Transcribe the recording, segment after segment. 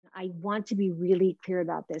I want to be really clear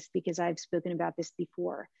about this because I've spoken about this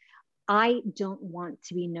before. I don't want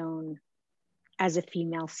to be known as a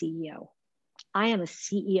female CEO. I am a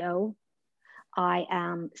CEO. I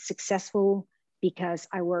am successful because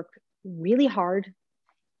I work really hard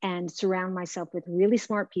and surround myself with really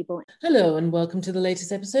smart people. Hello and welcome to the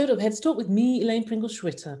latest episode of Heads Talk with me, Elaine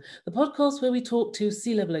Pringle-Schwitter, the podcast where we talk to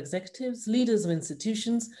C-level executives, leaders of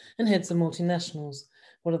institutions and heads of multinationals.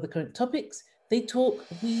 What are the current topics? They talk,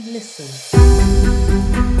 we listen.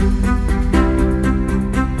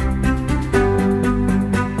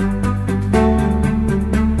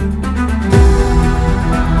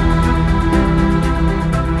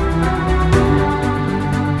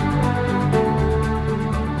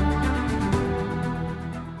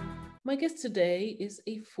 My guest today is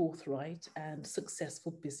a forthright and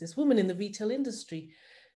successful businesswoman in the retail industry.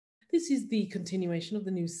 This is the continuation of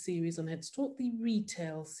the new series on Heads Talk, the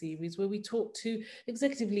retail series, where we talk to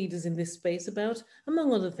executive leaders in this space about,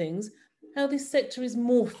 among other things, how this sector is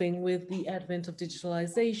morphing with the advent of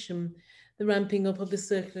digitalization, the ramping up of the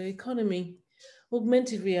circular economy,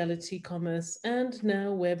 augmented reality commerce, and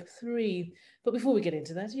now Web3. But before we get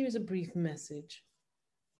into that, here is a brief message.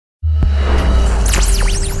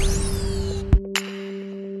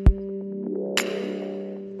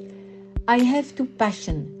 I have two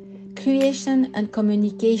passions, creation and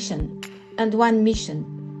communication, and one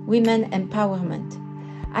mission, women empowerment.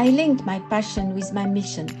 I linked my passion with my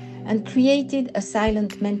mission and created a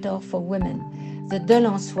silent mentor for women, the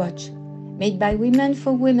Delance Watch. Made by women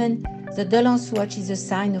for women, the Delance Watch is a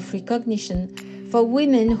sign of recognition for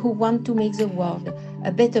women who want to make the world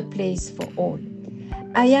a better place for all.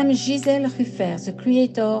 I am Gisèle Ruffert, the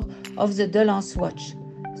creator of the Delance Watch,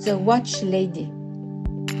 the Watch Lady.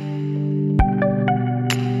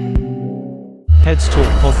 Heads Talk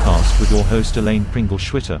podcast with your host Elaine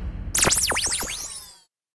Pringle-Schwitter.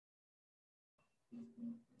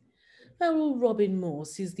 Farrell Robin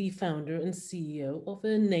Morse is the founder and CEO of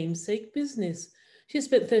her namesake business. She has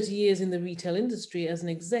spent 30 years in the retail industry as an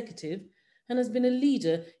executive and has been a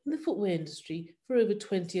leader in the footwear industry for over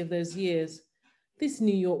 20 of those years. This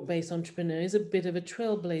New York-based entrepreneur is a bit of a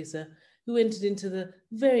trailblazer who entered into the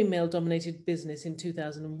very male-dominated business in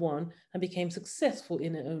 2001 and became successful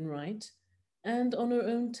in her own right and on her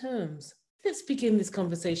own terms. Let's begin this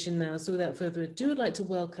conversation now. So without further ado, I'd like to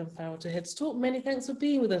welcome Farrell to Heads Talk. Many thanks for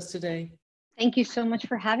being with us today. Thank you so much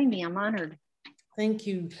for having me. I'm honored. Thank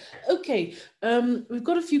you. Okay, we've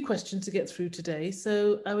got a few questions to get through today.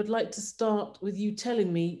 So I would like to start with you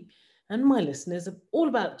telling me and my listeners all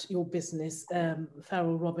about your business,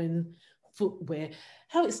 Farrell Robin Footwear,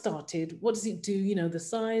 how it started, what does it do, you know, the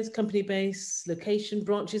size, company base, location,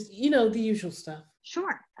 branches, you know, the usual stuff.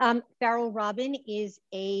 Sure. Farrell Robin is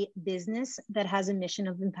a business that has a mission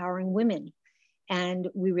of empowering women. And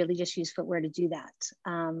we really just use footwear to do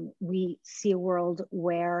that. We see a world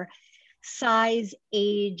where size,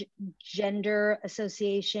 age, gender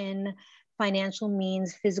association, financial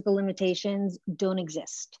means, physical limitations don't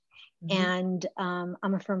exist. Mm-hmm. And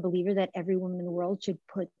I'm a firm believer that every woman in the world should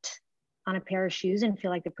put on a pair of shoes and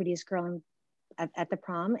feel like the prettiest girl at the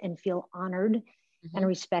prom and feel honored mm-hmm. and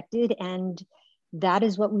respected. And that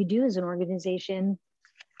is what we do as an organization,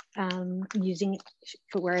 using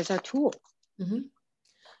footwear as our tool. Mm-hmm.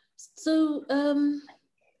 So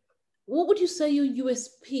what would you say your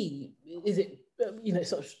USP? Is it, you know,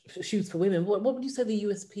 sort of shoes for women? What would you say the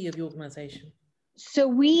USP of your organization? So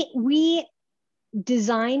we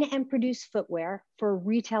design and produce footwear for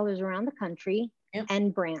retailers around the country yep.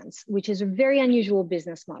 and brands, which is a very unusual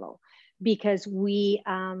business model because we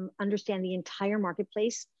understand the entire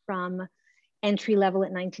marketplace from entry level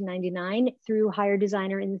at $19.99 through higher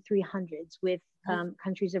designer in the 300s with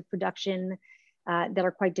countries of production that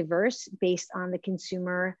are quite diverse based on the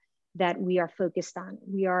consumer that we are focused on.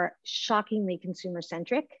 We are shockingly consumer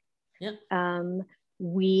centric. Yep.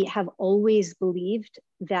 We have always believed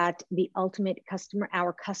that the ultimate customer,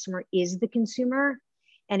 our customer is the consumer,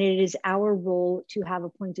 and it is our role to have a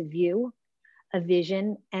point of view, a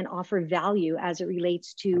vision, and offer value as it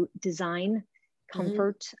relates to design,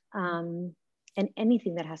 comfort, mm-hmm. And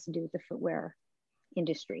anything that has to do with the footwear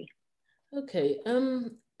industry. Okay,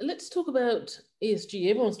 let's talk about ESG.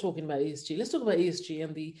 Everyone's talking about ESG. Let's talk about ESG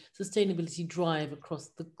and the sustainability drive across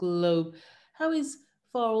the globe. How is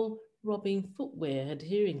Farrell Robin Footwear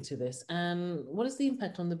adhering to this, and what is the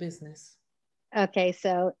impact on the business? Okay,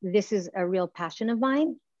 so this is a real passion of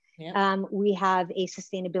mine. Yep. We have a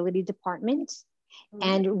sustainability department,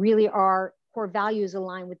 and really our core values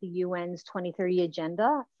align with the UN's 2030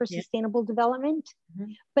 agenda for sustainable development.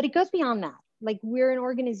 Mm-hmm. But it goes beyond that. like we're an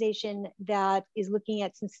organization that is looking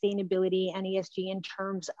at sustainability and ESG in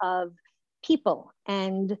terms of people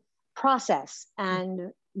and process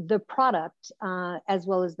and the product, as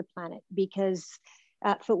well as the planet, because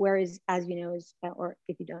footwear is, as you know, is, or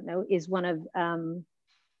if you don't know, is one of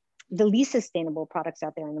the least sustainable products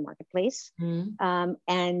out there in the marketplace.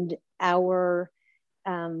 And our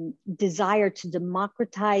desire to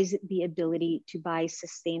democratize the ability to buy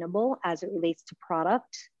sustainable as it relates to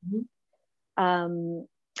product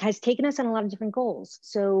has taken us on a lot of different goals.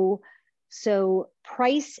 So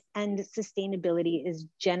price and sustainability is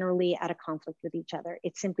generally at a conflict with each other.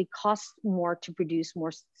 It simply costs more to produce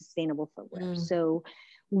more sustainable footwear. So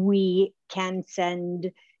we can send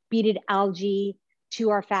beaded algae to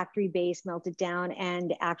our factory base, melt it down,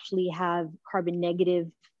 and actually have carbon negative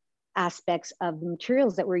aspects of the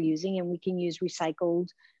materials that we're using. And we can use recycled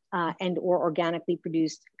and or organically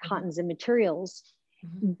produced cottons and materials.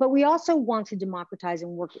 But we also want to democratize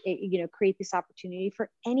and work, create this opportunity for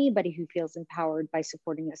anybody who feels empowered by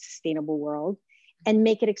supporting a sustainable world and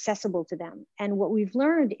make it accessible to them. And what we've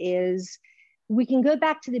learned is we can go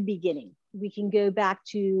back to the beginning. We can go back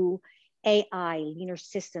to AI, leaner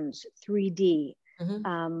systems, 3D,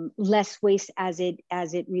 less waste as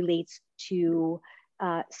it relates to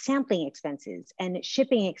sampling expenses and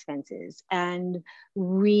shipping expenses, and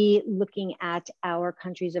re-looking at our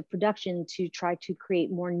countries of production to try to create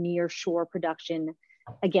more near shore production,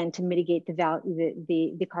 again, to mitigate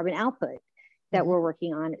the carbon output that we're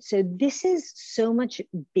working on. So this is so much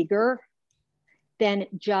bigger than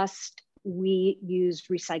just we use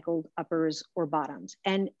recycled uppers or bottoms.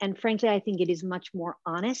 And frankly, I think it is much more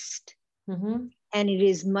honest, and it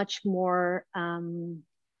is much more,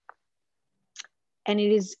 and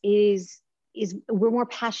it is we're more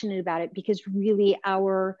passionate about it, because really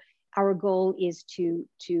our goal is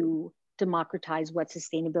to democratize what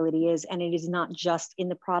sustainability is, and it is not just in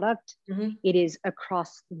the product; it is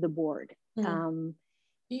across the board.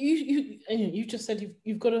 You just said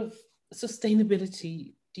you've got a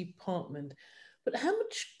sustainability department, but how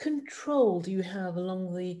much control do you have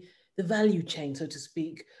along the value chain, so to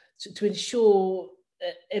speak, to ensure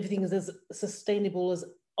everything is as sustainable, as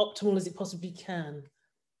optimal as it possibly can?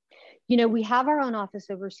 We have our own office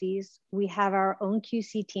overseas. We have our own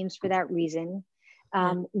QC teams for that reason.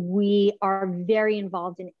 We are very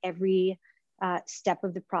involved in every step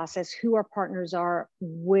of the process, who our partners are,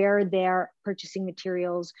 where they're purchasing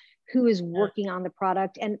materials, who is working on the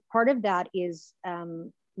product. And part of that is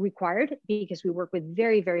required because we work with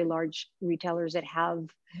very, very large retailers that have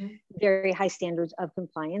very high standards of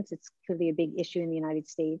compliance. It's clearly a big issue in the United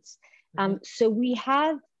States. So we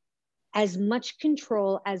have as much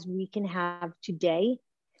control as we can have today.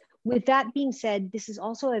 With that being said, this is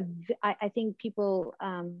also I think people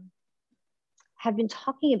have been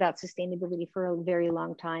talking about sustainability for a very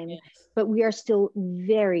long time, but we are still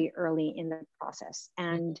very early in the process.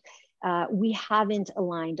 And we haven't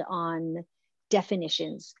aligned on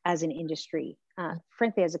definitions as an industry.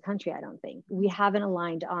 Frankly, as a country, I don't think. We haven't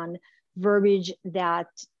aligned on verbiage that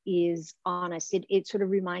is honest. It sort of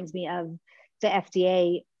reminds me of the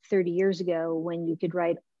FDA 30 years ago, when you could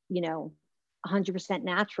write, 100%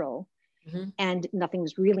 natural, and nothing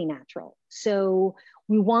was really natural. So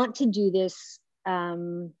we want to do this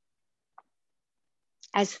as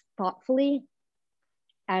thoughtfully,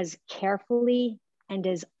 as carefully, and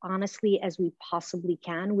as honestly as we possibly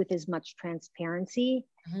can, with as much transparency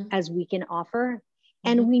as we can offer.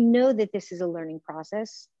 And we know that this is a learning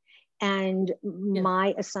process. And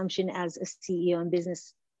my assumption as a CEO and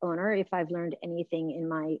business owner, if I've learned anything in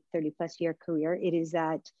my 30+ year career, it is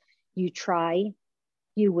that you try,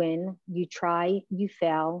 you win, you try, you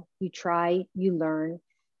fail, you try, you learn,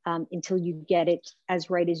 until you get it as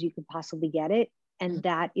right as you could possibly get it. And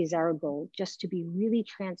that is our goal, just to be really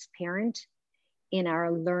transparent in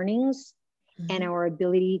our learnings and our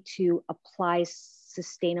ability to apply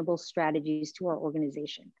sustainable strategies to our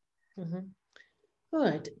organization. All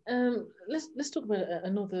right, let's talk about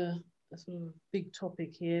another sort of big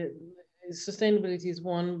topic here. Sustainability is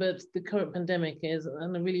one, but the current pandemic is,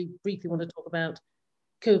 and I really briefly want to talk about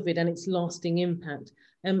COVID and its lasting impact.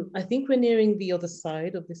 I think we're nearing the other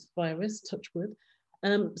side of this virus, touch wood.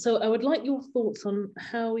 So I would like your thoughts on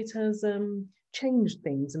how it has changed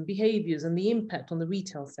things and behaviors and the impact on the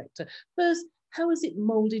retail sector. First, how has it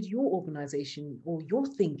molded your organization or your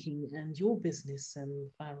thinking and your business,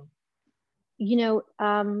 Farrell?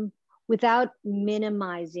 Without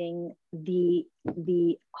minimizing the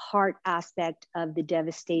heart aspect of the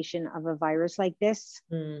devastation of a virus like this,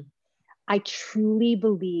 I truly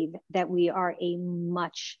believe that we are a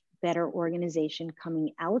much better organization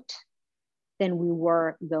coming out than we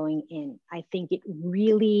were going in. I think it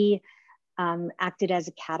really acted as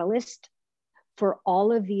a catalyst for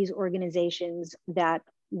all of these organizations that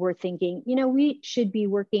were thinking, we should be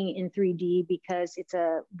working in 3D because it's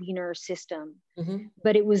a leaner system. Mm-hmm.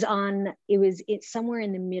 But it's somewhere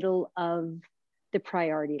in the middle of the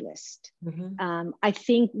priority list. Mm-hmm. I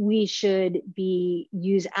think we should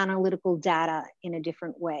use analytical data in a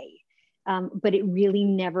different way. But it really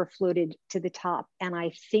never floated to the top. And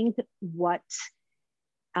I think what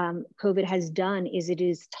COVID has done is it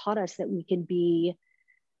has taught us that we can be,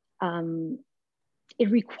 it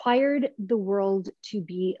required the world to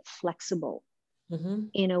be flexible mm-hmm.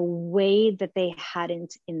 in a way that they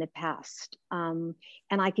hadn't in the past. And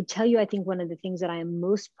I could tell you, I think one of the things that I am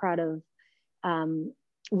most proud of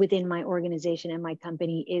within my organization and my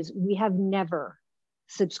company is we have never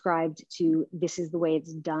subscribed to this is the way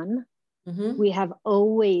it's done. Mm-hmm. We have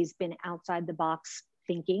always been outside the box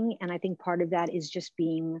thinking. And I think part of that is just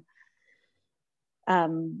being,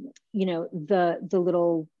 the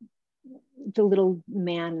little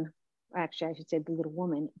man, actually I should say the little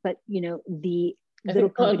woman, but the little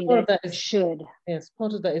company that should. Yes,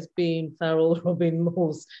 part of that is being Farrell Robin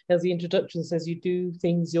Morse. As the introduction says, you do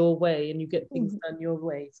things your way and you get things done your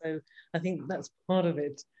way. So I think that's part of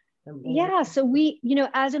it. Yeah, so we,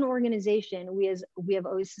 as an organization, we have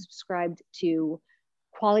always subscribed to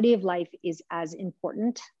quality of life is as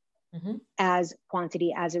important mm-hmm. as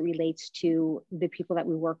quantity as it relates to the people that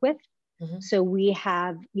we work with. Mm-hmm. So we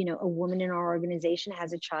have, a woman in our organization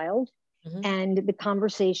has a child, mm-hmm. and the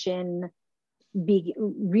conversation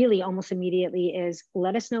really almost immediately is,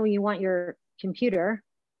 let us know when you want your computer,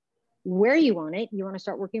 where you want it. You want to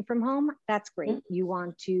start working from home? That's great. Mm-hmm. You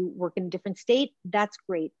want to work in a different state? That's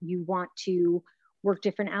great. You want to work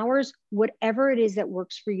different hours? Whatever it is that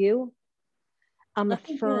works for you. I'm a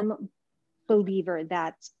firm believer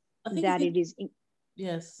that it is.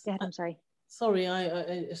 Yes. Go ahead, I'm sorry. Sorry,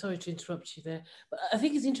 sorry to interrupt you there. But I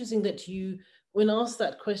think it's interesting that you, when asked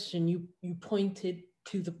that question, you pointed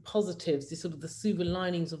to the positives, the sort of the silver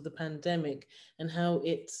linings of the pandemic and how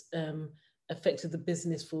it affected the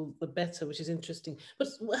business for the better, which is interesting. But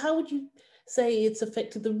how would you say it's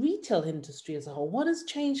affected the retail industry as a whole? What has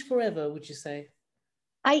changed forever, would you say?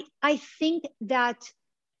 I think that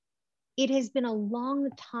it has been a long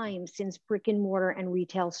time since brick and mortar and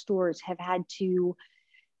retail stores have had to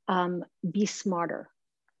be smarter.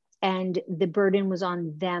 And the burden was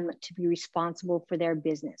on them to be responsible for their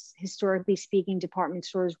business. Historically speaking, department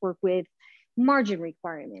stores work with margin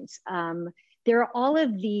requirements. There are all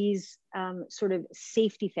of these sort of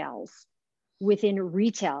safety valves within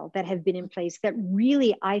retail that have been in place that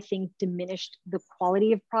really, I think, diminished the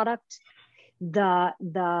quality of product,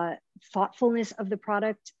 the thoughtfulness of the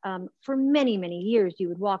product. For many, many years, you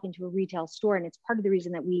would walk into a retail store, and it's part of the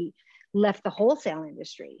reason that we left the wholesale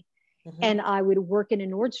industry. Mm-hmm. And I would work in a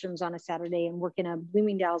Nordstrom's on a Saturday and work in a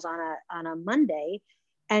Bloomingdale's on a Monday,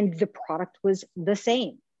 and the product was the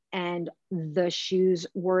same. And the shoes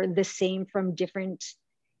were the same from different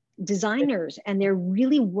designers. And there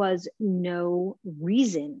really was no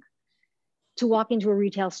reason to walk into a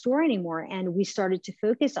retail store anymore. And we started to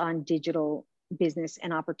focus on digital business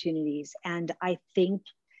and opportunities. And I think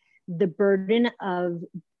the burden of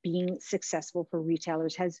being successful for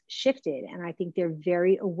retailers has shifted. And I think they're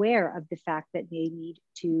very aware of the fact that they need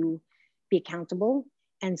to be accountable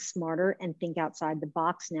and smarter and think outside the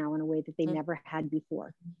box now in a way that they never had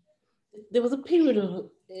before. There was a period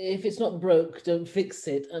of, if it's not broke, don't fix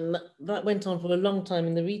it. And that went on for a long time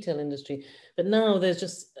in the retail industry. But now there's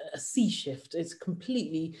just a sea shift. It's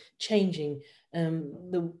completely changing.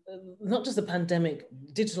 Not just the pandemic,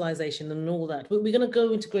 digitalization and all that. But we're going to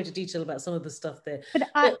go into greater detail about some of the stuff there. But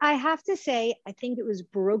I have to say, I think it was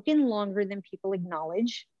broken longer than people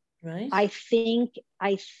acknowledge. Right. I think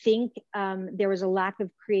there was a lack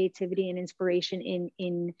of creativity and inspiration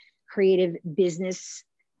in creative business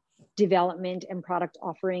development and product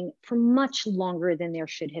offering for much longer than there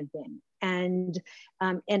should have been. And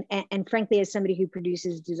frankly, as somebody who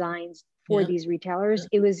produces designs for these retailers,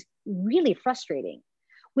 it was really frustrating.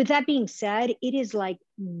 With that being said, it is like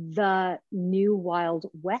the new Wild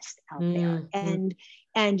West out there.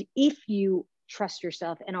 And if you trust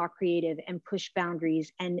yourself and are creative and push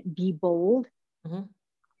boundaries and be bold,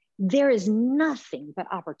 there is nothing but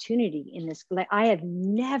opportunity in this. Like, I have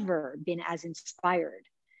never been as inspired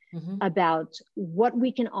about what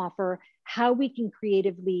we can offer, how we can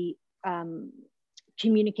creatively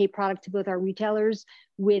communicate product to both our retailers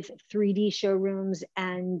with 3D showrooms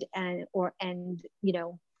and you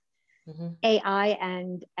know, AI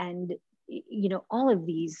and you know, all of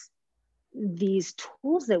these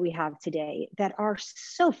tools that we have today that are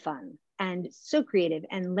so fun and so creative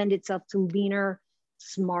and lend itself to leaner,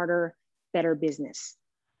 smarter, better business.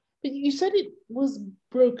 But you said it was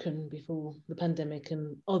broken before the pandemic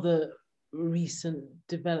and other recent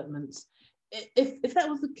developments. If that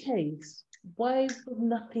was the case, why was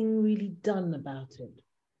nothing really done about it?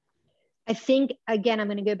 I think, again, I'm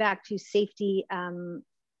going to go back to safety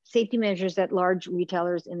measures that large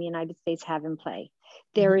retailers in the United States have in play.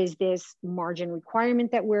 There is this margin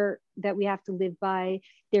requirement that we have to live by.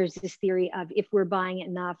 There's this theory of, if we're buying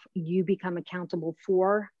enough, you become accountable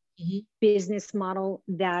for business model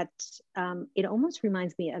that it almost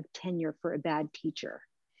reminds me of tenure for a bad teacher,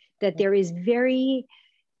 that there is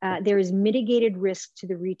mitigated risk to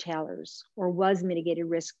the retailers, or was mitigated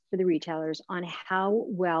risk for the retailers, on how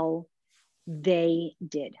well they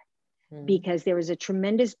did, because there was a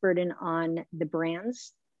tremendous burden on the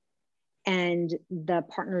brands and the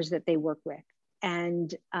partners that they work with.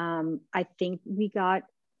 And I think we got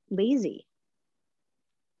lazy.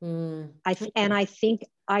 I think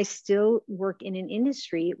I still work in an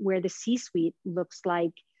industry where the C-suite looks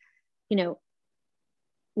like,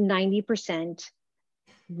 90%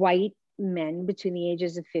 white men between the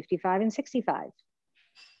ages of 55 and 65.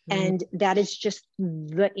 And that is just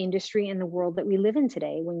the industry and the world that we live in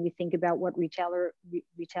today when you think about what retail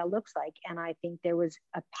looks like. And I think there was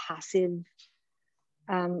a passive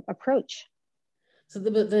approach. So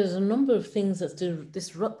there's a number of things that's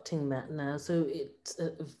disrupting that now. So it's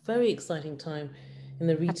a very exciting time in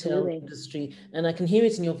the retail industry. And I can hear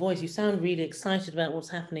it in your voice. You sound really excited about what's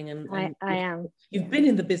happening. And I am. You've been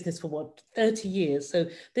in the business for what, 30 years. So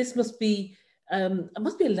this must be a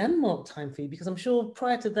landmark time for you, because I'm sure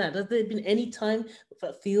prior to that, has there been any time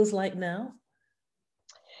that feels like now?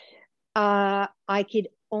 I could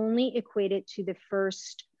only equate it to the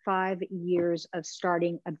first 5 years of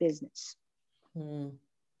starting a business.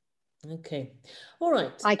 Okay. All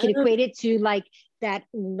right. I can equate it to like that,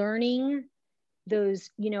 learning those,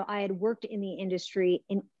 I had worked in the industry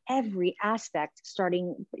in every aspect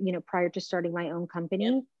starting, prior to starting my own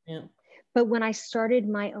company. Yeah. But when I started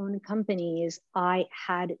my own companies, I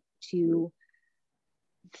had to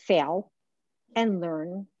fail and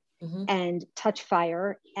learn and touch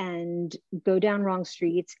fire and go down wrong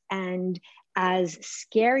streets. And as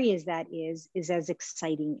scary as that is as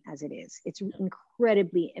exciting as it is. It's an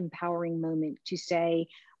incredibly empowering moment to say,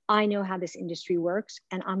 I know how this industry works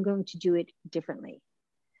and I'm going to do it differently.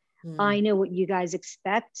 I know what you guys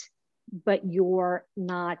expect, but you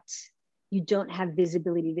don't have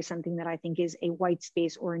visibility to something that I think is a white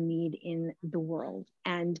space or a need in the world.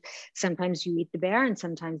 And sometimes you eat the bear and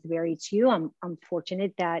sometimes the bear eats you. I'm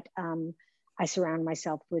fortunate that I surround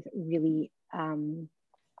myself with really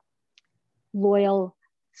loyal,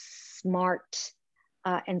 smart,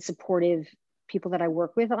 and supportive people that I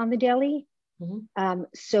work with on the daily.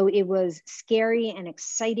 So it was scary and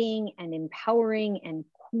exciting and empowering and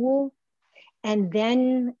cool. And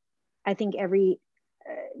then I think every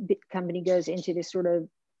company goes into this sort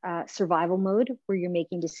of survival mode where you're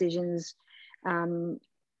making decisions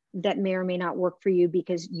that may or may not work for you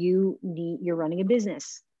because you're running a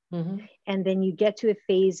business. And then you get to a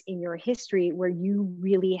phase in your history where you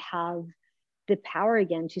really have the power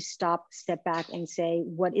again to step back and say,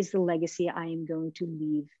 what is the legacy I am going to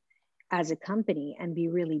leave as a company, and be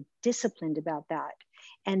really disciplined about that.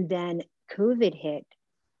 And then COVID hit.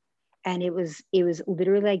 And it was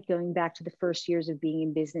literally like going back to the first years of being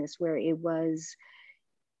in business, where it was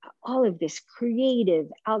all of this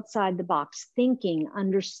creative, outside the box thinking,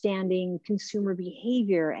 understanding consumer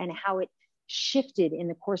behavior and how it shifted in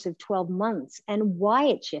the course of 12 months and why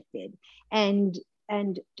it shifted. And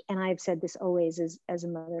I've said this always as a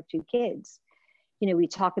mother of 2 kids, we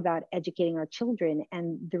talk about educating our children,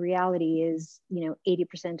 and the reality is,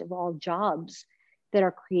 80% of all jobs that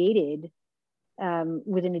are created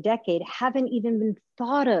within a decade haven't even been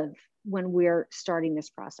thought of when we're starting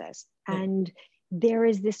this process. And there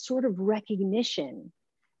is this sort of recognition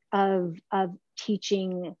of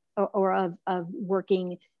teaching or of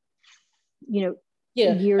working,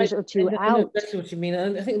 years or 2 out. I know exactly what you mean.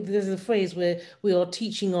 I think there's a phrase where we are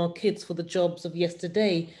teaching our kids for the jobs of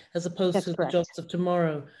yesterday as opposed to the jobs of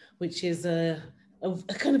tomorrow, which is a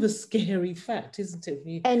kind of a scary fact, isn't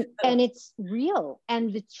it? And it's real.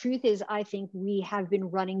 And the truth is, I think we have been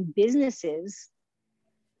running businesses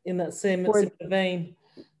in that same vein.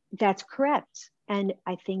 That's correct. And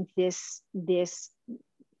I think this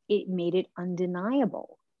it made it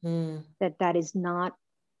undeniable that is not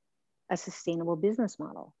a sustainable business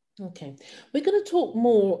model. Okay, we're going to talk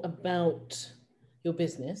more about your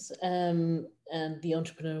business and the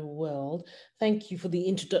entrepreneurial world. Thank you for the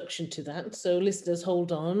introduction to that. So listeners,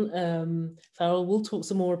 hold on. Farrell, we'll talk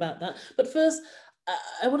some more about that. But first,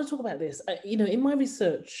 I want to talk about this. In my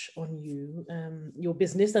research on you, your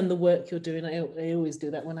business and the work you're doing, I always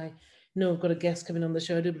do that when I know I've got a guest coming on the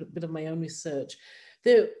show. I do a bit of my own research.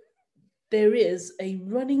 There is a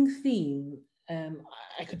running theme.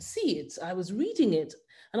 I could see it. I was reading it,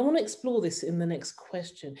 and I want to explore this in the next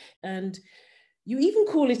question. And you even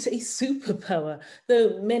call it a superpower,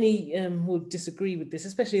 though many would disagree with this,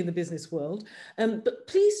 especially in the business world. But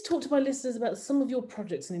please talk to my listeners about some of your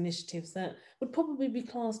projects and initiatives that would probably be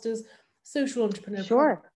classed as social entrepreneur.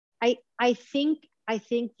 Sure. I think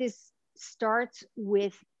this starts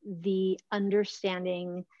with the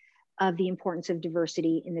understanding of the importance of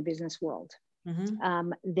diversity in the business world.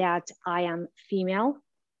 Mm-hmm. That I am female.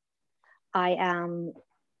 I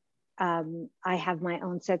have my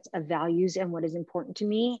own sets of values and what is important to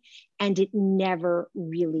me. And it never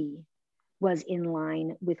really was in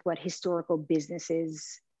line with what historical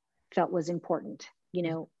businesses felt was important.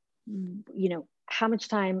 You know, how much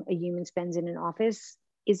time a human spends in an office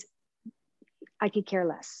I could care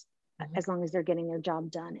less, mm-hmm. as long as they're getting their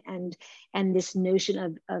job done. And this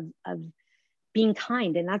notion of being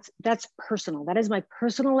kind, and that's personal. That is my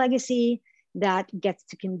personal legacy that gets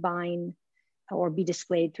to combine or be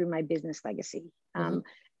displayed through my business legacy. Mm-hmm.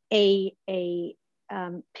 A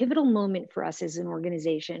pivotal moment for us as an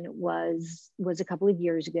organization was a couple of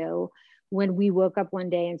years ago when we woke up one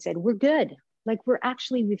day and said, we're good. Like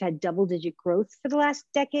we've had double-digit growth for the last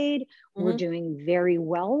decade. Mm-hmm. We're doing very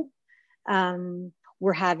well.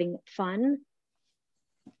 We're having fun.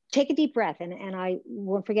 Take a deep breath. And I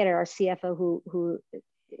won't forget it, our CFO, who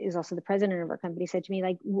is also the president of our company, said to me,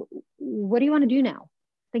 like, what do you want to do now?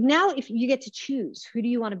 Like now, if you get to choose, who do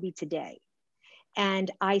you want to be today?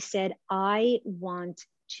 And I said, I want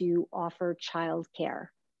to offer childcare,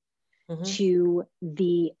 mm-hmm. to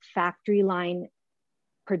the factory line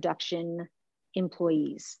production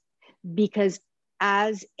employees, because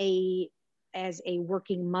as a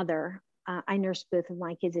working mother, I nursed both of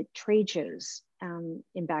my kids at trade shows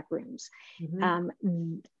in back rooms.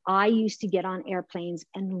 Mm-hmm. I used to get on airplanes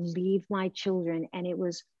and leave my children, and it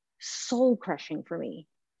was soul crushing for me.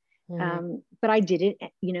 Mm-hmm. But I did it,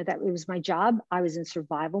 that it was my job. I was in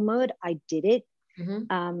survival mode. I did it.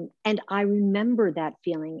 Mm-hmm. And I remember that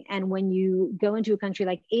feeling. And when you go into a country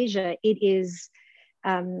like Asia, it is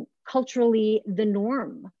culturally the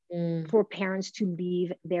norm for parents to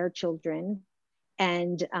leave their children.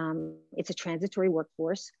 And it's a transitory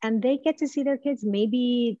workforce, and they get to see their kids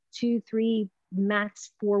maybe 2, 3,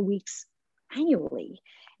 max 4 weeks annually.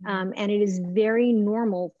 And it is very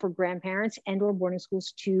normal for grandparents and or boarding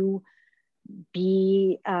schools to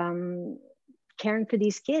be caring for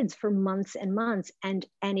these kids for months and months. And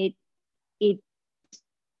it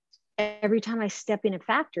every time I step in a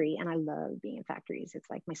factory, and I love being in factories, it's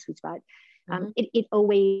like my sweet spot. Mm-hmm. It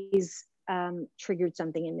always triggered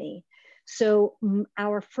something in me. So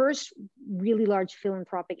our first really large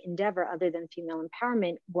philanthropic endeavor, other than female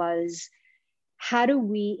empowerment, was how do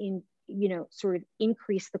we sort of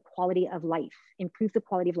increase the quality of life, improve the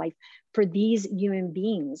quality of life for these human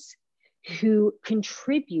beings who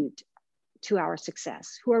contribute to our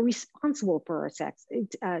success, who are responsible for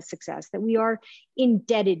our success, that we are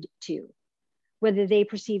indebted to, whether they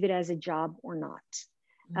perceive it as a job or not.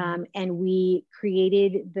 Mm-hmm. And we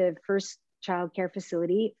created the first childcare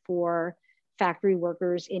facility for factory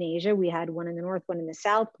workers in Asia. We had one in the north, one in the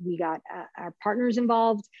south. We got our partners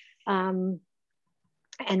involved. And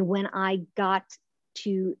when I got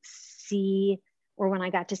to when I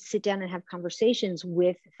got to sit down and have conversations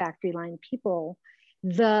with factory line people,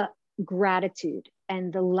 the gratitude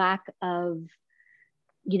and the lack of,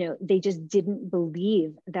 they just didn't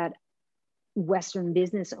believe that Western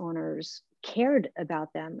business owners cared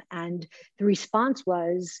about them. And the response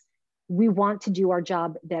was, we want to do our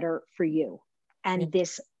job better for you. And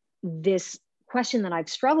this question that I've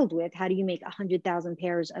struggled with, how do you make 100,000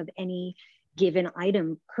 pairs of any given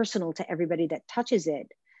item personal to everybody that touches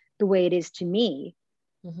it the way it is to me?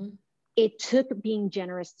 Mm-hmm. It took being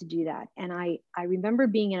generous to do that. And I remember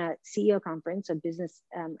being in a CEO conference, a business,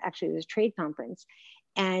 actually it was a trade conference,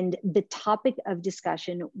 and the topic of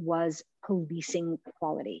discussion was policing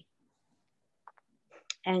quality.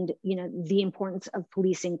 And, the importance of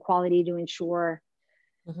policing quality to ensure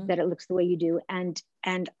mm-hmm. that it looks the way you do. And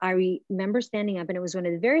I remember standing up, and it was one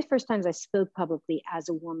of the very first times I spoke publicly as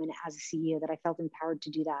a woman, as a CEO, that I felt empowered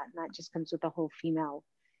to do that. And that just comes with a whole female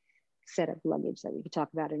set of luggage that we could talk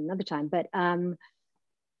about at another time. But, and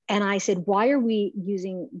I said, why are we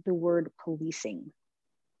using the word policing?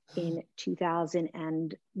 in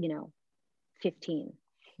 2015.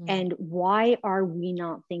 And why are we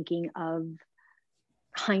not thinking of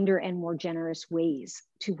kinder and more generous ways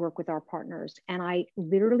to work with our partners? And I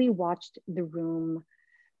literally watched the room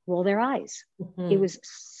roll their eyes. It was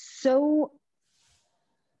so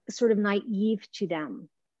sort of naive to them.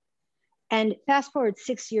 And fast forward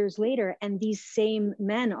 6 years later, and these same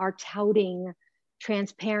men are touting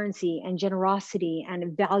transparency and generosity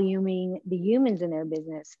and valuing the humans in their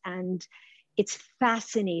business. And it's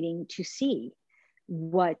fascinating to see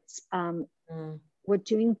what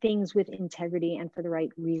doing things with integrity and for the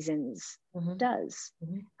right reasons does.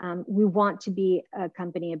 We want to be a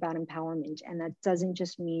company about empowerment, and that doesn't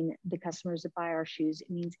just mean the customers that buy our shoes. It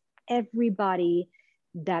means everybody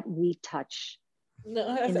that we touch in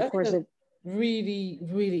the course of. Really,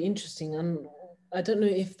 really interesting. And I don't know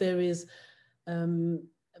if there is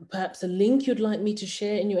perhaps a link you'd like me to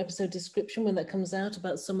share in your episode description when that comes out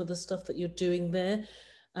about some of the stuff that you're doing there.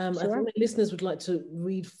 Sure. I think my listeners would like to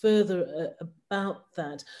read further about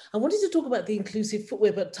that. I wanted to talk about the inclusive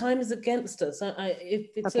footwear, but time is against us.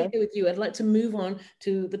 If it's okay with you, I'd like to move on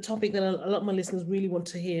to the topic that a lot of my listeners really want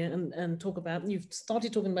to hear and talk about. You've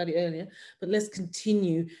started talking about it earlier, but let's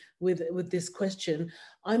continue with this question.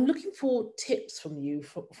 I'm looking for tips from you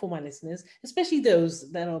for my listeners, especially those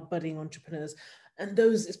that are budding entrepreneurs and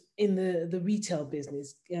those in the retail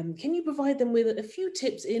business. Can you provide them with a few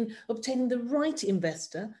tips in obtaining the right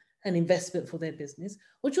investor and investment for their business,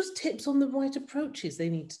 or just tips on the right approaches they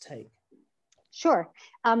need to take? Sure.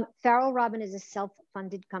 Farrell Robin is a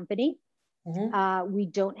self-funded company. We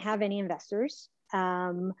don't have any investors.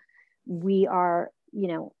 We are,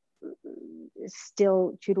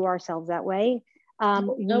 still true to ourselves that way.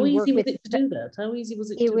 How easy was it to do that? How easy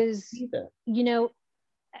was it to do that?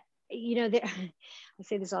 I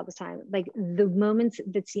say this all the time, like the moments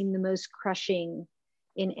that seem the most crushing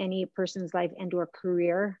in any person's life and or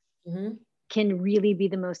career can really be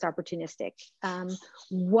the most opportunistic.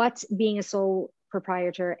 What being a sole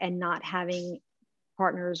proprietor and not having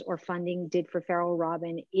partners or funding did for Farrell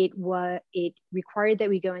Robin, it required that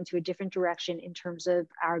we go into a different direction in terms of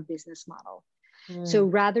our business model. So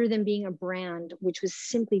rather than being a brand, which was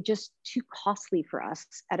simply just too costly for us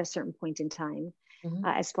at a certain point in time,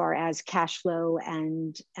 as far as cash flow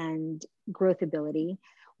and growth ability,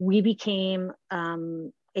 we became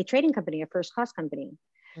a trading company, a first cost company.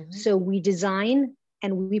 So we design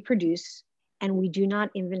and we produce, and we do not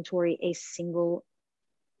inventory a single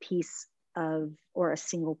piece of or a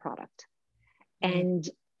single product. And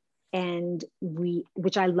we,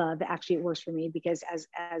 which I love, actually it works for me because as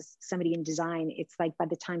somebody in design, it's like by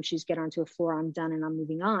the time shoes get onto a floor, I'm done and I'm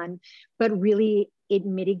moving on. But really it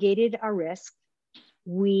mitigated our risk.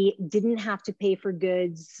 We didn't have to pay for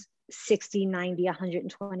goods 60, 90,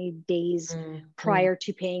 120 days prior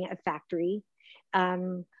to paying a factory.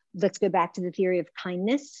 Let's go back to the theory of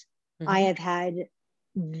kindness. I have had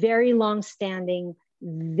very long-standing,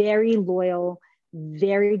 very loyal,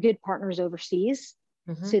 very good partners overseas.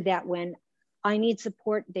 So that when I need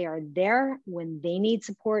support, they are there. When they need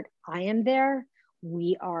support, I am there.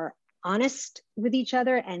 We are honest with each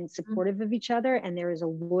other and supportive of each other. And there is a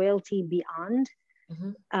loyalty beyond,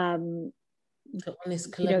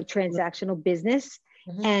 transactional business.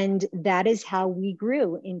 And that is how we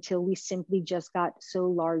grew until we simply just got so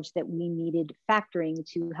large that we needed factoring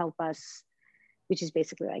to help us, which is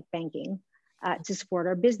basically like banking, to support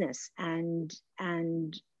our business. And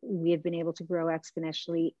we have been able to grow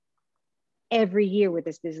exponentially every year with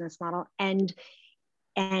this business model. And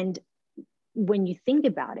when you think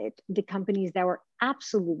about it, the companies that were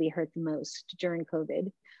absolutely hurt the most during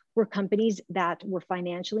COVID were companies that were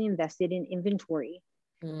financially invested in inventory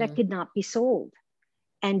that could not be sold.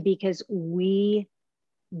 And because we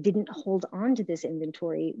didn't hold on to this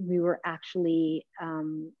inventory, we were actually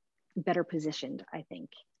better positioned, I think.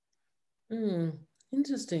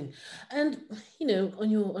 Interesting. And, on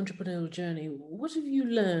your entrepreneurial journey, what have you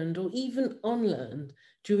learned or even unlearned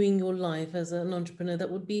during your life as an entrepreneur that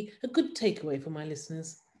would be a good takeaway for my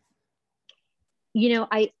listeners?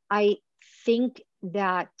 I think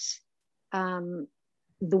that the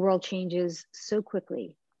world changes so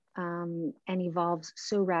quickly and evolves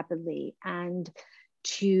so rapidly. And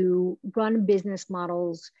to run business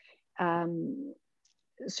models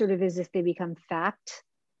sort of as if they become fact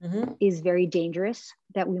is very dangerous,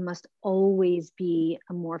 that we must always be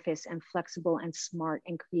amorphous and flexible and smart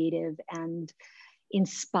and creative and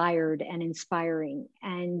inspired and inspiring.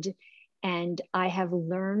 And I have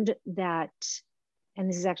learned that, and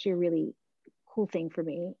this is actually a really cool thing for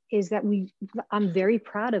me, is that I'm very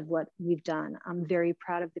proud of what we've done. I'm very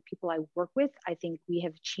proud of the people I work with. I think we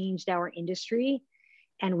have changed our industry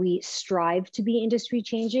and we strive to be industry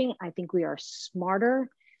changing. I think we are smarter,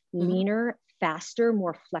 leaner, faster,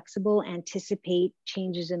 more flexible, anticipate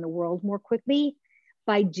changes in the world more quickly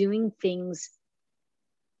by doing things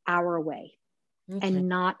our way and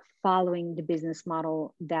not following the business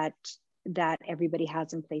model that everybody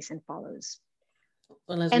has in place and follows.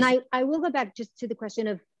 Well, and I will go back just to the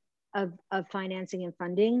question of financing and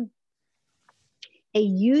funding. A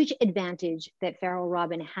huge advantage that Farrell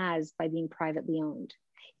Robin has by being privately owned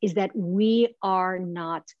is that we are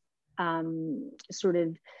not sort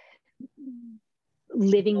of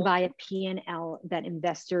living by a P&L that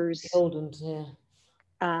investors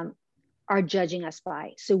are judging us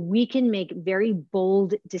by. So we can make very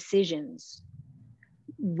bold decisions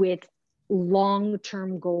with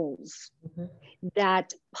long-term goals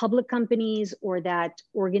that public companies or that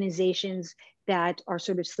organizations that are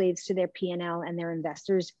sort of slaves to their P&L and their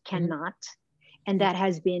investors cannot. And that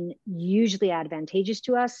has been hugely advantageous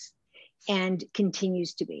to us and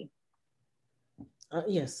continues to be.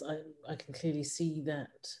 Yes, I can clearly see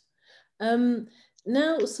that.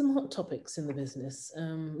 Now, some hot topics in the business.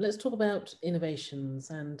 Let's talk about innovations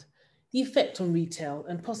and the effect on retail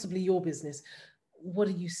and possibly your business. What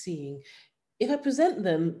are you seeing? If I present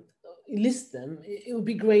them, list them, it would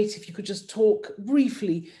be great if you could just talk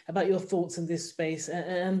briefly about your thoughts in this space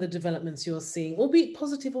and the developments you're seeing, albeit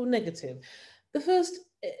positive or negative. The first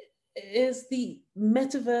is the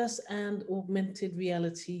metaverse and augmented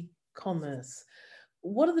reality commerce.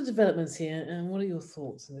 What are the developments here and what are your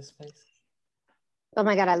thoughts in this space? Oh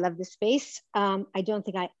my God, I love this space. I don't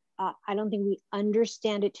think we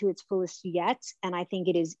understand it to its fullest yet. And I think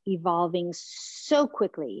it is evolving so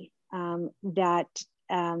quickly that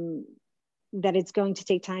it's going to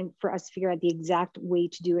take time for us to figure out the exact way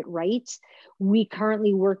to do it right. We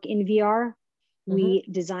currently work in VR. We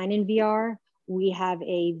design in VR. We have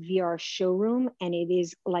a VR showroom, and it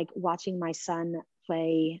is like watching my son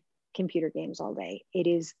play computer games all day. It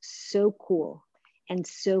is so cool and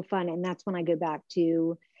so fun. And that's when I go back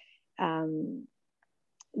to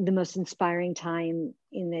the most inspiring time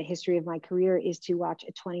in the history of my career is to watch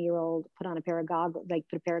a 20-year-old put a pair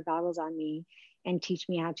of goggles on me and teach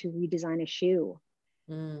me how to redesign a shoe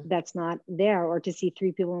that's not there, or to see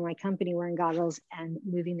 3 people in my company wearing goggles and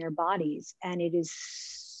moving their bodies. And it is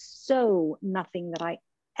so nothing that I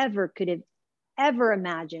could have ever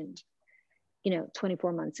imagined,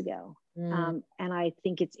 24 months ago. And I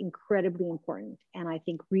think it's incredibly important. And I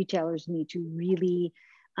think retailers need to really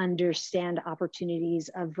understand opportunities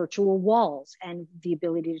of virtual walls and the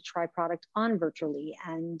ability to try product on virtually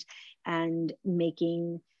and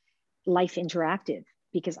making life interactive,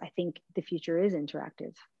 because I think the future is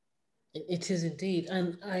interactive. It is indeed.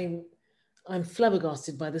 And I'm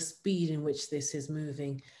flabbergasted by the speed in which this is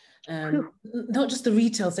moving. Not just the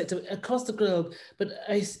retail sector, across the globe, but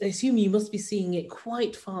I assume you must be seeing it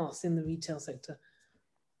quite fast in the retail sector.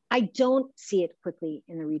 I don't see it quickly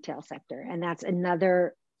in the retail sector. And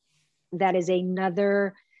that is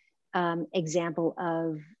another example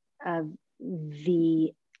of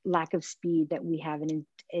the lack of speed that we have in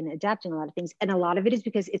adapting a lot of things. And a lot of it is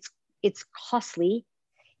because it's costly,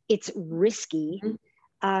 it's risky,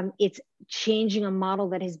 it's changing a model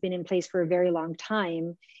that has been in place for a very long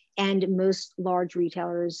time. And most large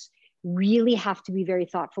retailers really have to be very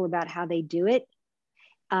thoughtful about how they do it.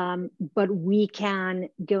 But we can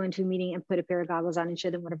go into a meeting and put a pair of goggles on and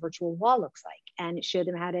show them what a virtual wall looks like and show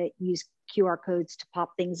them how to use QR codes to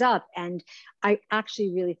pop things up. And I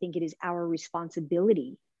actually really think it is our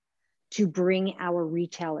responsibility to bring our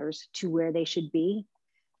retailers to where they should be,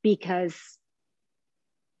 because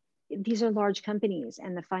these are large companies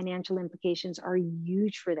and the financial implications are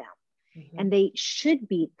huge for them. And they should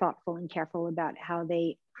be thoughtful and careful about how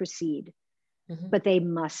they proceed, but they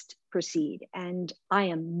must proceed. And I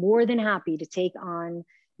am more than happy to take on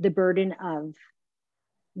the burden of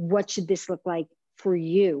what should this look like for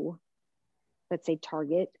you, let's say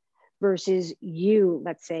Target, versus you,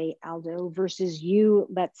 let's say Aldo, versus you,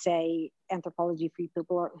 let's say Anthropologie, Free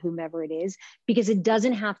People, or whomever it is, because it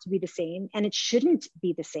doesn't have to be the same and it shouldn't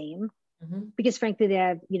be the same. Because frankly, they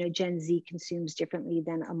have, Gen Z consumes differently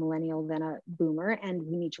than a millennial, than a boomer, and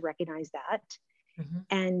we need to recognize that,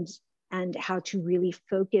 and how to really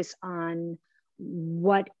focus on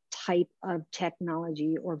what type of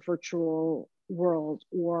technology or virtual world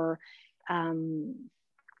or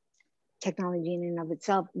technology in and of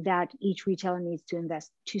itself that each retailer needs to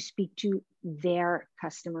invest to speak to their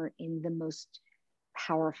customer in the most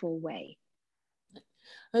powerful way.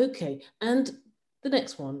 Okay, and the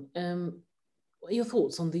next one, what are your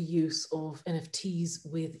thoughts on the use of NFTs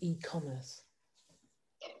with e-commerce?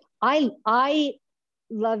 I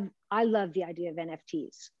love I love the idea of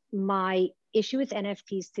NFTs. My issue with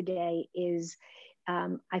NFTs today is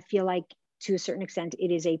I feel like to a certain extent,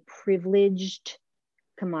 it is a privileged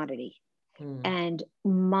commodity. And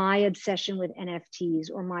my obsession with NFTs,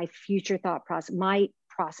 or my future thought process, my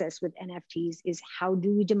process with NFTs is, how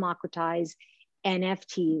do we democratize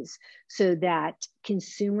NFTs so that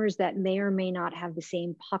consumers that may or may not have the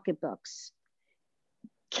same pocketbooks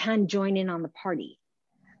can join in on the party?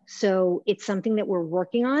 So it's something that we're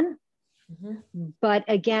working on. But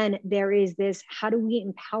again, there is this, how do we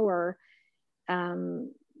empower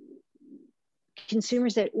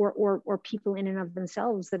consumers that, or people in and of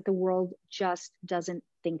themselves, that the world just doesn't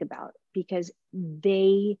think about, because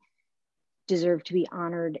they deserve to be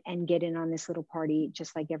honored and get in on this little party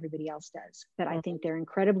just like everybody else does. But I think they're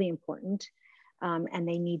incredibly important, and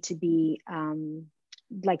they need to be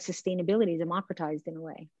like sustainability, democratized in a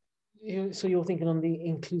way. So you're thinking on the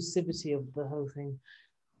inclusivity of the whole thing.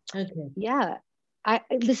 Okay. Yeah. I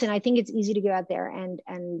think it's easy to go out there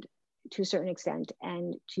and to a certain extent,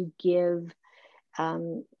 and to give,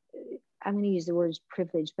 I'm going to use the words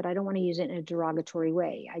privilege, but I don't want to use it in a derogatory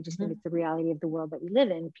way. I just think it's the reality of the world that we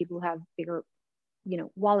live in. People who have bigger,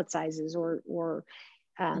 wallet sizes, or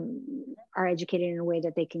are educated in a way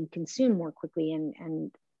that they can consume more quickly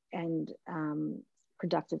and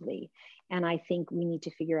productively. And I think we need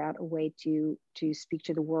to figure out a way to speak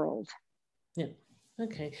to the world. Yeah.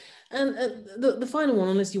 Okay. And the final one,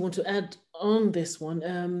 unless you want to add on this one,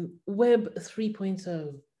 Web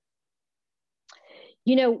 3.0.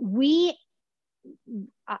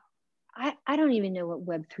 I don't even know what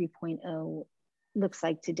Web 3.0 looks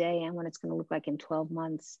like today and what it's going to look like in 12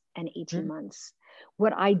 months and 18 months.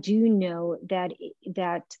 What I do know that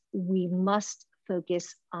we must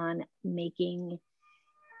focus on making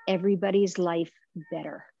everybody's life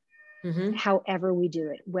better. However we do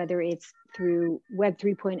it, whether it's through Web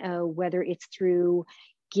 3.0, whether it's through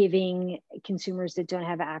giving consumers that don't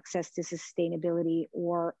have access to sustainability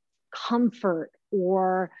or comfort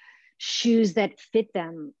or shoes that fit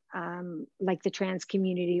them, like the trans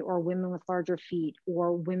community, or women with larger feet,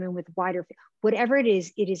 or women with wider feet. Whatever it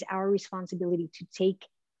is our responsibility to take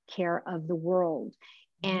care of the world.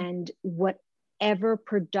 And whatever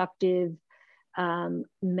productive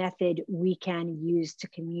method we can use to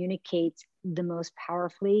communicate the most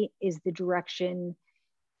powerfully is the direction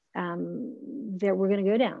that we're going to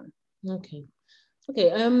go down. Okay.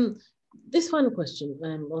 This final question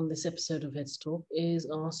on this episode of Heads Talk is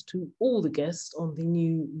asked to all the guests on the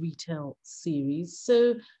new retail series.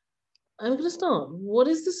 So I'm going to start. What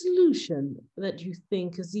is the solution that you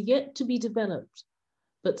think has yet to be developed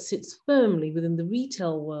but sits firmly within the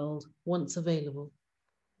retail world once available?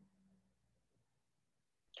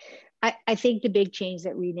 I think the big change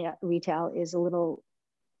that retail is a little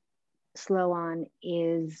slow on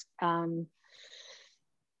is, God,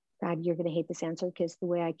 you're going to hate this answer because the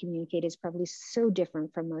way I communicate is probably so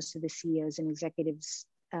different from most of the CEOs and executives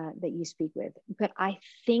that you speak with. But I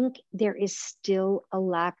think there is still a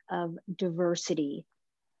lack of diversity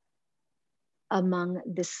among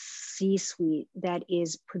the C-suite that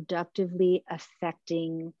is productively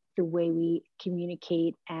affecting the way we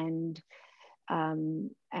communicate and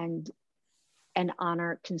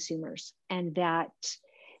honor consumers, and that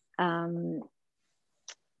the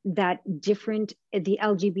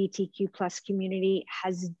LGBTQ plus community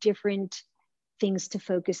has different things to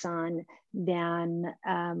focus on than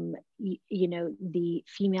the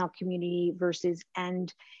female community versus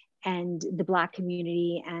and the Black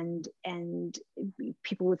community and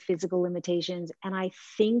people with physical limitations. And I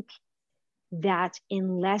think that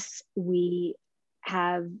unless we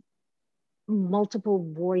have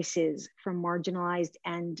multiple voices from marginalized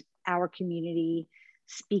and our community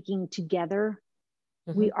speaking together,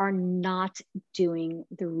 we are not doing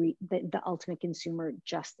the ultimate consumer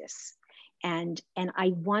justice. And I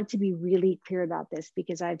want to be really clear about this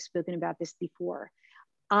because I've spoken about this before.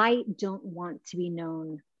 I don't want to be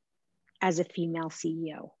known as a female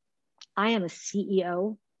CEO. I am a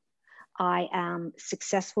CEO. I am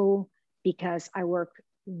successful because I work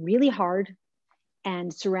really hard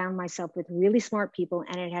and surround myself with really smart people.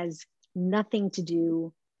 And it has nothing to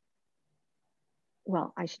do,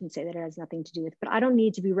 well, I shouldn't say that it has nothing to do with, but I don't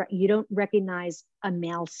need to be, you don't recognize a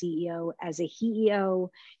male CEO as a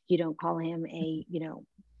HEO. You don't call him a,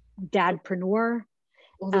 dadpreneur.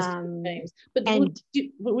 But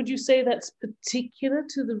would you say that's particular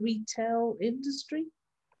to the retail industry?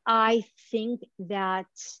 I think that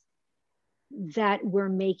we're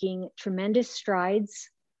making tremendous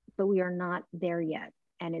strides, but we are not there yet.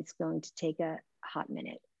 And it's going to take a hot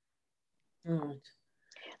minute. All right.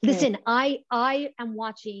 Listen, I am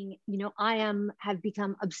watching, I have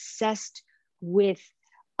become obsessed with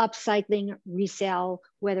upcycling, resale,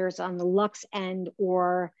 whether it's on the luxe end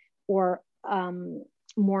or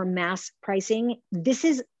more mass pricing. This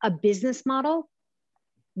is a business model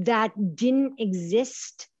that didn't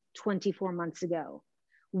exist 24 months ago,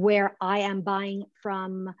 where I am buying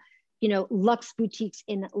from, luxe boutiques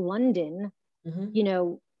in London,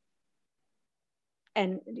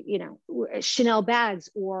 and, Chanel bags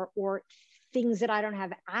or things that I don't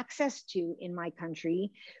have access to in my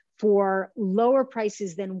country for lower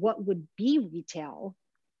prices than what would be retail.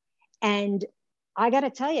 And I got to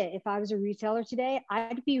tell you, if I was a retailer today,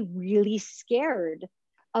 I'd be really scared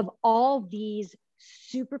of all these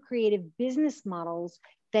super creative business models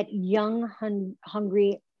that young,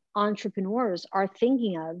 hungry entrepreneurs are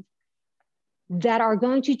thinking of that are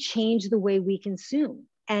going to change the way we consume.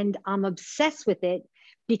 And I'm obsessed with it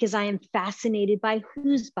because I am fascinated by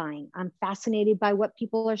who's buying. I'm fascinated by what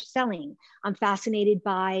people are selling. I'm fascinated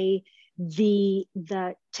by the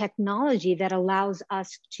technology that allows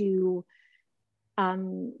us to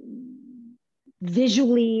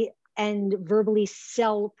visually and verbally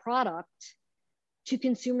sell product to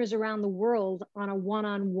consumers around the world on a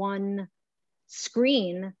one-on-one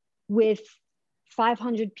screen with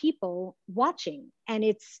 500 people watching, and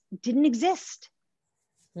it didn't exist.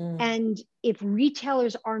 And if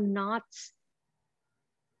retailers are not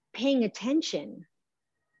paying attention,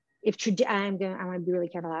 I'm going to be really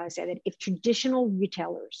careful how I say that. If traditional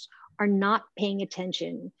retailers are not paying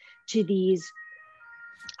attention to these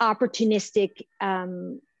opportunistic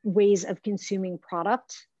ways of consuming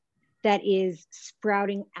product that is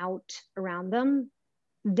sprouting out around them,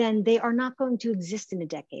 then they are not going to exist in a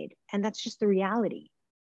decade. And that's just the reality.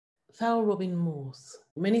 Farrell Robin Morse,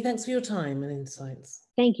 many thanks for your time and insights.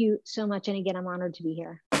 Thank you so much. And again, I'm honored to be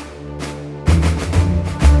here.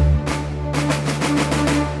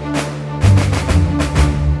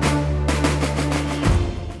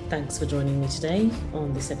 Thanks for joining me today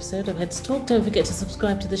on this episode of Heads Talk. Don't forget to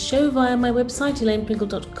subscribe to the show via my website,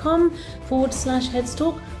 elainepringle.com/Heads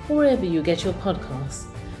Talk, or wherever you get your podcasts.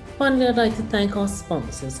 Finally, I'd like to thank our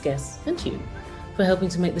sponsors, guests, and you for helping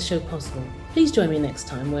to make the show possible. Please join me next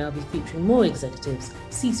time, where I'll be featuring more executives,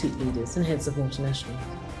 C-suite leaders, and heads of multinationals.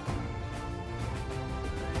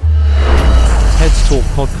 Heads Talk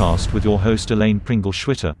podcast with your host Elaine Pringle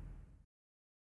Schwitter.